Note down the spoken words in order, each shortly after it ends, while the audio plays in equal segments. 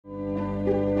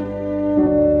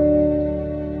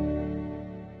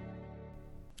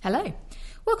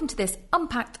welcome to this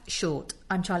UnPacked Short.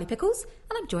 I'm Charlie Pickles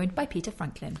and I'm joined by Peter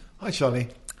Franklin. Hi, Charlie.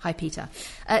 Hi, Peter.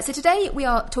 So today we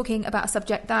are talking about a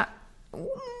subject that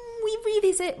we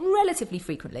revisit relatively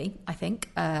frequently, I think,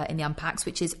 in the Unpacks,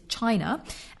 which is China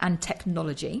and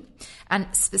technology. And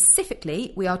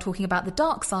specifically, we are talking about the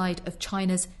dark side of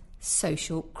China's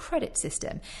social credit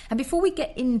system. And before we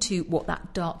get into what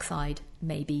that dark side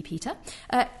may be, Peter,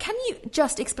 can you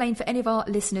just explain for any of our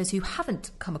listeners who haven't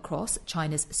come across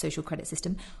China's social credit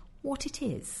system what it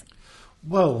is?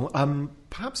 Well,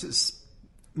 perhaps it's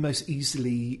most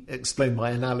easily explained by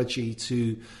analogy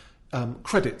to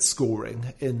credit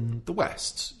scoring in the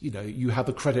West. You know, you have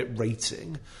a credit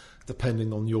rating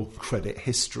depending on your credit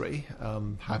history.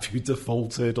 Have you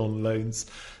defaulted on loans?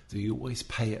 Do you always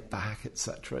pay it back,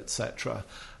 etc., etc.?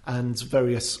 And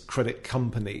various credit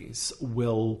companies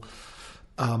will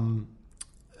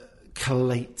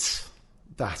collate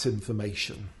that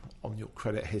information on your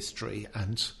credit history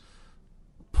and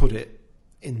put it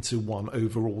into one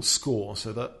overall score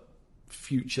so that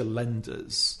future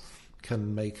lenders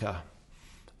can make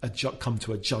come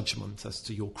to a judgment as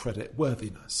to your credit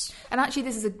worthiness. And actually,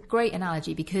 this is a great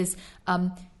analogy because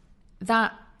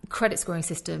that credit scoring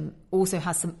system also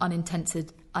has some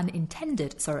unintended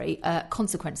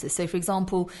consequences. So, for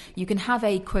example, you can have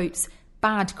a, quotes,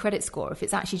 bad credit score if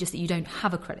it's actually just that you don't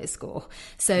have a credit score.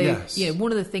 So, yes. You know,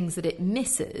 one of the things that it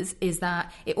misses is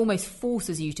that it almost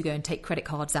forces you to go and take credit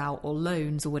cards out or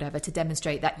loans or whatever to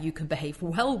demonstrate that you can behave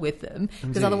well with them,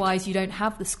 because otherwise you don't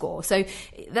have the score. So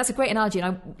that's a great analogy.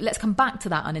 And let's come back to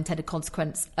that unintended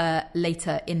consequence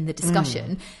later in the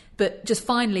discussion. But just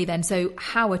finally then, so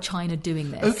how are China doing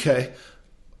this? Okay.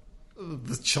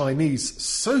 The Chinese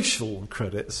social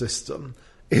credit system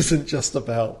isn't just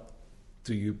about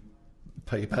do you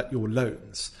pay back your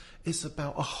loans. It's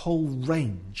about a whole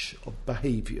range of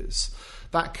behaviours.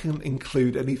 That can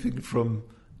include anything from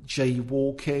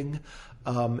jaywalking.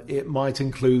 It might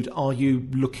include, are you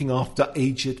looking after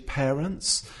aged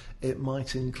parents? It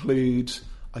might include,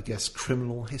 I guess,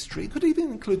 criminal history. It could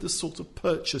even include the sort of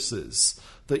purchases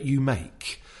that you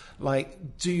make.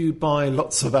 Like, do you buy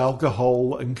lots of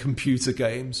alcohol and computer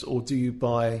games, or do you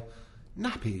buy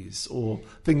nappies or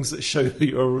things that show that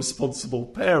you're a responsible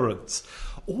parent?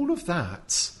 All of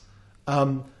that,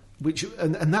 and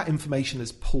that information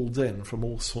is pulled in from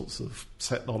all sorts of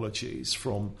technologies,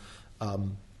 from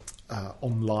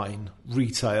online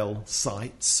retail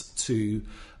sites to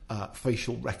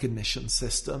facial recognition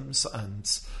systems and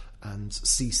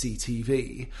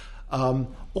CCTV.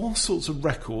 All sorts of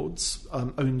records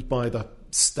owned by the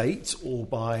state or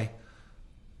by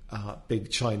big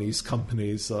Chinese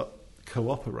companies that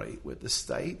cooperate with the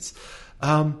state,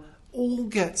 all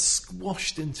get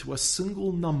squashed into a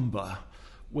single number,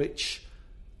 which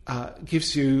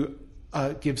gives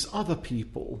other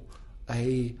people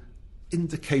a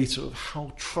indicator of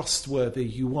how trustworthy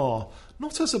you are,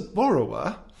 not as a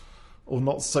borrower, or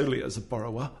not solely as a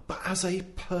borrower, but as a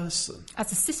person,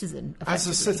 as a citizen,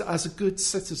 as a good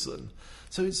citizen.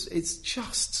 So it's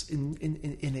just in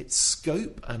its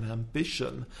scope and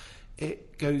ambition.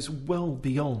 It goes well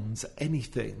beyond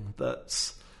anything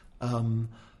that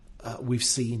we've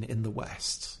seen in the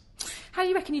West. How do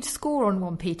you reckon you'd score on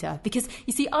one, Peter? Because,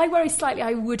 you see, I worry slightly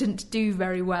I wouldn't do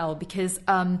very well because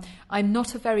I'm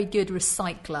not a very good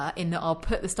recycler in that I'll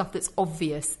put the stuff that's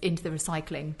obvious into the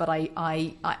recycling, but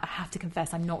I have to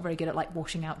confess I'm not very good at, like,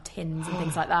 washing out tins and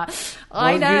things like that. Well,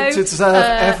 I know. You deserve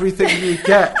everything you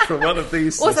get from one of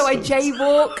these systems. Also, I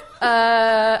jaywalk.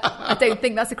 I don't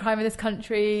think that's a crime in this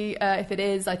country. If it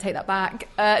is, I take that back.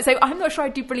 So I'm not sure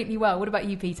I'd do brilliantly well. What about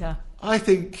you, Peter? I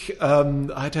think,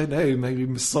 I don't know,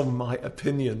 maybe some of my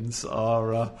opinions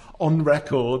are on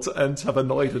record and have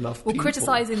annoyed enough people. Well,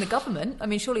 criticising the government, I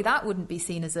mean, surely that wouldn't be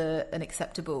seen as an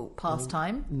acceptable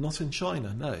pastime. Not in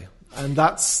China, no. And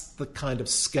that's the kind of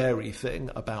scary thing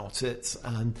about it,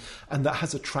 and that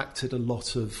has attracted a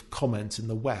lot of comment in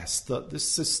the West, that this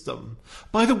system,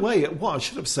 by the way, what I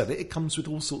should have said, it comes with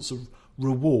all sorts of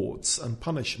rewards and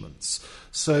punishments.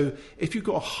 So if you've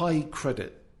got a high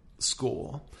credit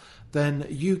score, then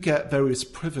you get various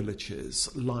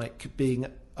privileges like being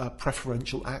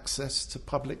preferential access to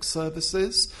public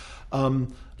services,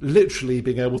 literally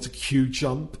being able to queue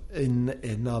jump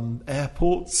in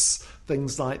airports,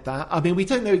 things like that. I mean, we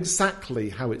don't know exactly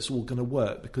how it's all going to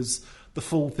work because the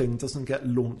full thing doesn't get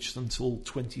launched until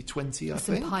 2020, I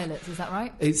think. Some pilots, is that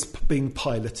right? It's being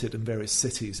piloted in various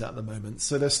cities at the moment,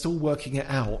 so they're still working it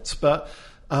out. But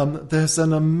there's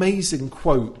an amazing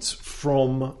quote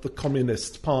from the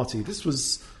Communist Party. This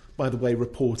was, by the way,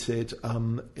 reported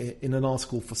in an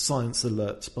article for Science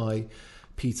Alert by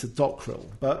Peter Dockrell.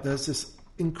 But there's this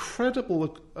incredible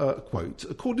quote.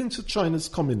 According to China's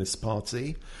Communist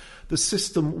Party, the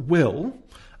system will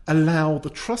allow the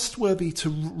trustworthy to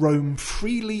roam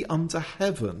freely under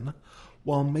heaven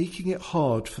while making it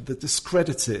hard for the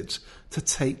discredited to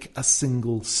take a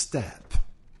single step.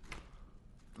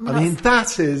 Well, I mean,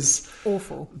 that is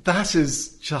awful. That is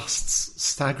just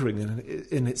staggering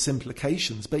in its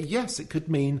implications. But yes, it could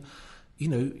mean,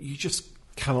 you just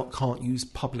can't use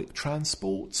public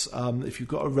transport if you've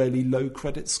got a really low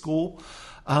credit score.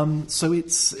 So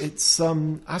it's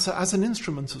as an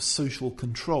instrument of social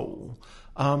control,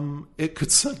 it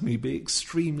could certainly be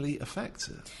extremely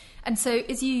effective. And so,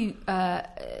 as you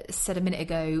said a minute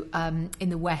ago, in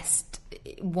the West,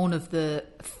 one of the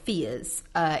fears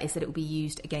is that it will be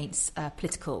used against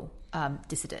political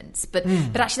dissidents. But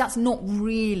actually, that's not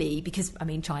really, because,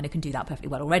 China can do that perfectly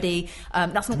well already.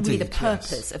 That's not really the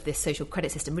purpose of this social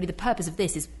credit system. Really, the purpose of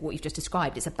this is what you've just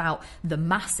described. It's about the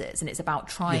masses, and it's about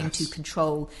trying to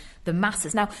control the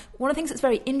masses. Now, one of the things that's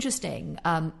very interesting,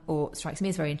 or strikes me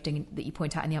as very interesting, that you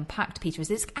point out in the UnPacked, Peter,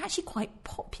 is it's actually quite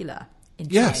popular in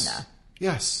China.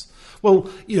 Yes. Well,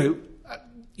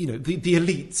 the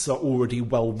elites are already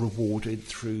well rewarded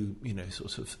through,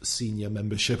 sort of senior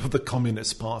membership of the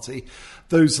Communist Party.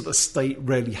 Those that the state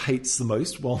really hates the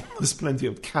most, well, there's plenty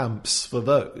of camps for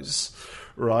those,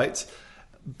 right?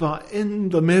 But in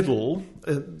the middle,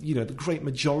 the great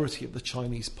majority of the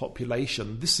Chinese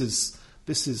population, this is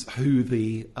who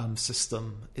the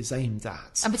system is aimed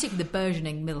at. And particularly the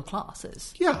burgeoning middle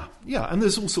classes. Yeah. And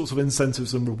there's all sorts of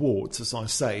incentives and rewards, as I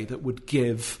say, that would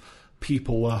give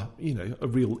people a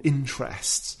real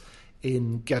interest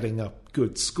in getting a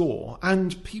good score.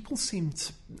 And people seem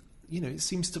to, it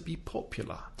seems to be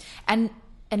popular. And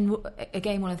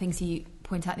again, one of the things you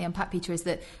point out in the UnPacked, Peter, is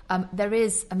that there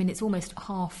is, it's almost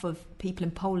half of people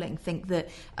in polling think that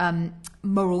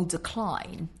moral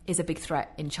decline is a big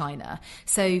threat in China.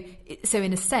 So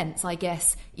in a sense, I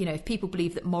guess, if people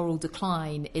believe that moral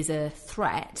decline is a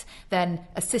threat, then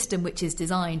a system which is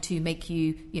designed to make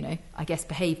you, I guess,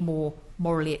 behave more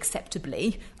morally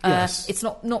acceptably, it's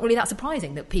not really that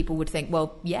surprising that people would think,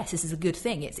 well, yes, this is a good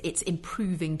thing. It's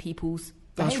improving people's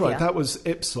behaviour. That's right. That was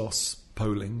Ipsos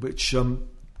polling, which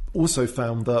also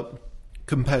found that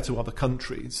compared to other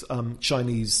countries,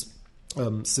 Chinese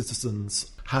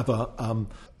citizens have an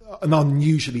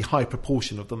unusually high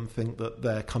proportion of them think that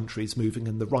their country is moving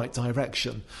in the right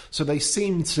direction. So they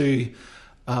seem to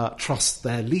trust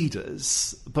their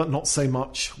leaders, but not so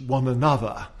much one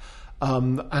another.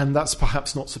 And that's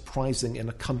perhaps not surprising in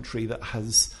a country that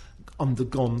has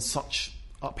undergone such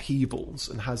upheavals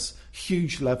and has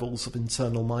huge levels of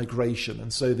internal migration.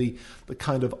 And so the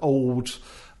kind of old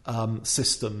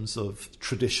systems of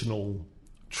traditional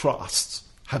trust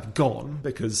have gone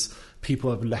because people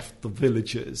have left the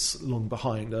villages long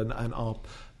behind and are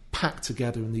packed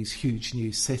together in these huge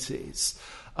new cities.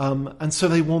 And so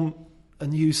they want a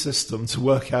new system to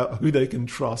work out who they can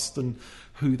trust and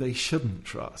who they shouldn't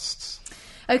trust.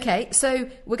 Okay, so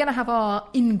we're going to have our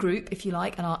in-group, if you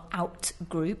like, and our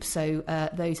out-group. So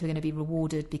those who are going to be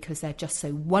rewarded because they're just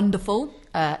so wonderful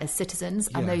as citizens,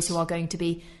 and those who are going to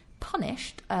be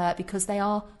punished because they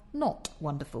are not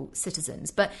wonderful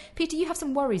citizens. But, Peter, you have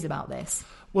some worries about this.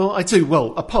 Well, I do.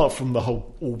 Well, apart from the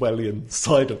whole Orwellian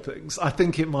side of things, I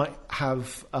think it might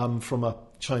have, from a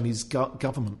Chinese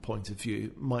government point of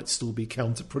view, might still be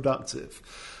counterproductive,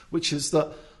 which is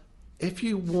that if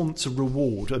you want to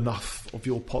reward enough of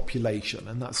your population,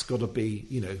 and that's got to be,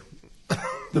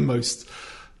 the most,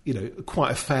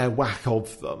 quite a fair whack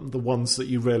of them, the ones that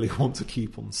you really want to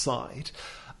keep on side,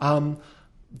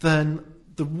 then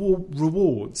the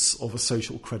rewards of a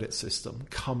social credit system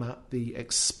come at the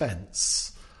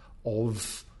expense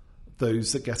of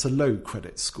those that get a low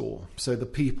credit score. So the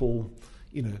people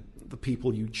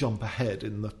you jump ahead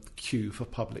in the queue for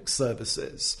public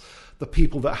services, the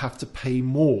people that have to pay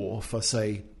more for,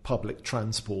 say, public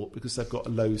transport because they've got a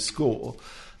low score,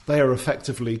 they are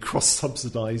effectively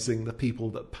cross-subsidising the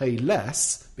people that pay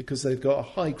less because they've got a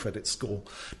high credit score.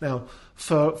 Now,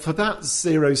 for that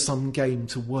zero-sum game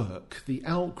to work, the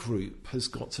out-group has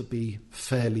got to be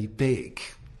fairly big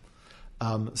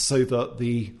so that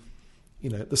the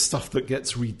stuff that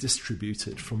gets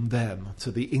redistributed from them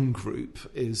to the in-group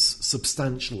is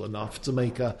substantial enough to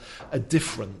make a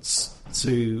difference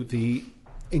to the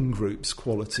in-group's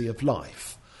quality of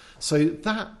life. So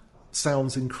that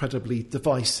sounds incredibly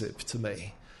divisive to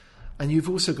me. And you've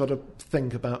also got to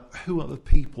think about who are the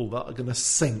people that are going to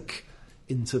sink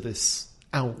into this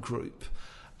out-group.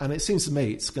 And it seems to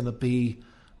me it's going to be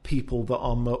people that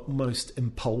are most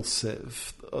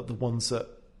impulsive, the ones that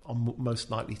are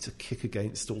most likely to kick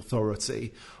against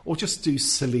authority or just do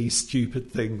silly,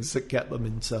 stupid things that get them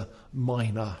into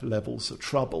minor levels of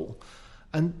trouble.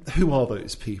 And who are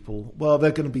those people? Well,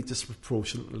 they're going to be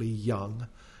disproportionately young.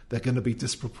 They're going to be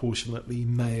disproportionately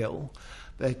male.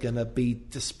 They're going to be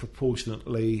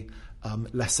disproportionately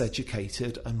less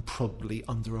educated and probably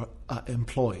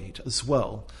underemployed as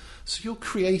well. So you're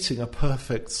creating a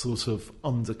perfect sort of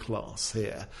underclass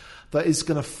here that is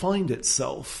going to find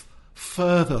itself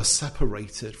further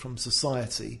separated from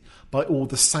society by all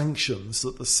the sanctions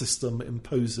that the system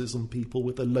imposes on people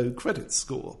with a low credit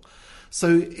score. So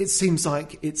it seems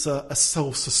like it's a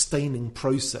self-sustaining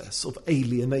process of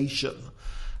alienation.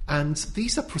 And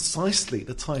these are precisely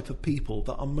the type of people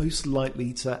that are most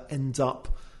likely to end up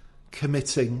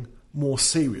committing more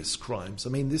serious crimes. I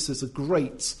mean, this is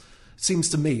seems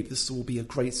to me this will be a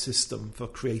great system for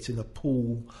creating a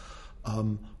pool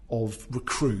of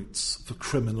recruits for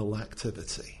criminal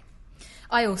activity.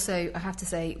 I also, I have to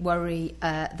say, worry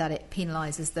that it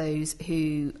penalises those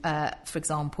who, for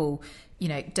example,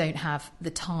 don't have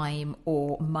the time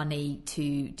or money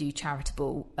to do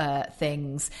charitable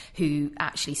things, who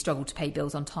actually struggle to pay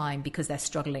bills on time because they're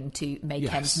struggling to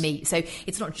make ends meet. So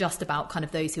it's not just about kind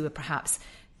of those who are perhaps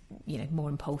more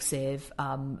impulsive,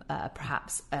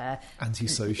 perhaps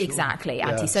antisocial. Exactly,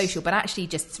 antisocial, but actually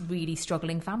just really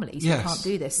struggling families who can't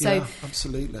do this. So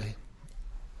absolutely.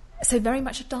 So very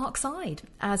much a dark side,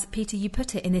 as Peter, you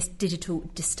put it, in this digital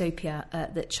dystopia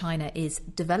that China is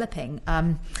developing.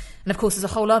 And of course, there's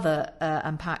a whole other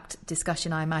unpacked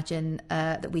discussion, I imagine,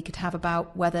 that we could have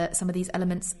about whether some of these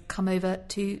elements come over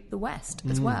to the West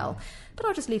as well. But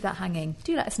I'll just leave that hanging.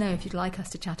 Do let us know if you'd like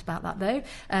us to chat about that, though.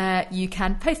 You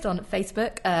can post on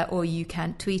Facebook or you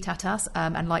can tweet at us.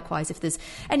 And likewise, if there's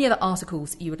any other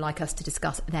articles you would like us to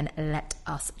discuss, then let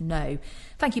us know.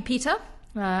 Thank you, Peter.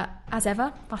 As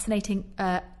ever, fascinating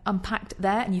unpacked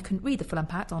there, and you can read the full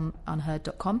unpacked on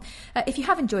unheard.com. If you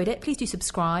have enjoyed it, please do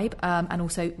subscribe and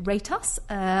also rate us,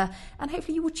 and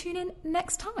hopefully you will tune in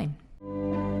next time.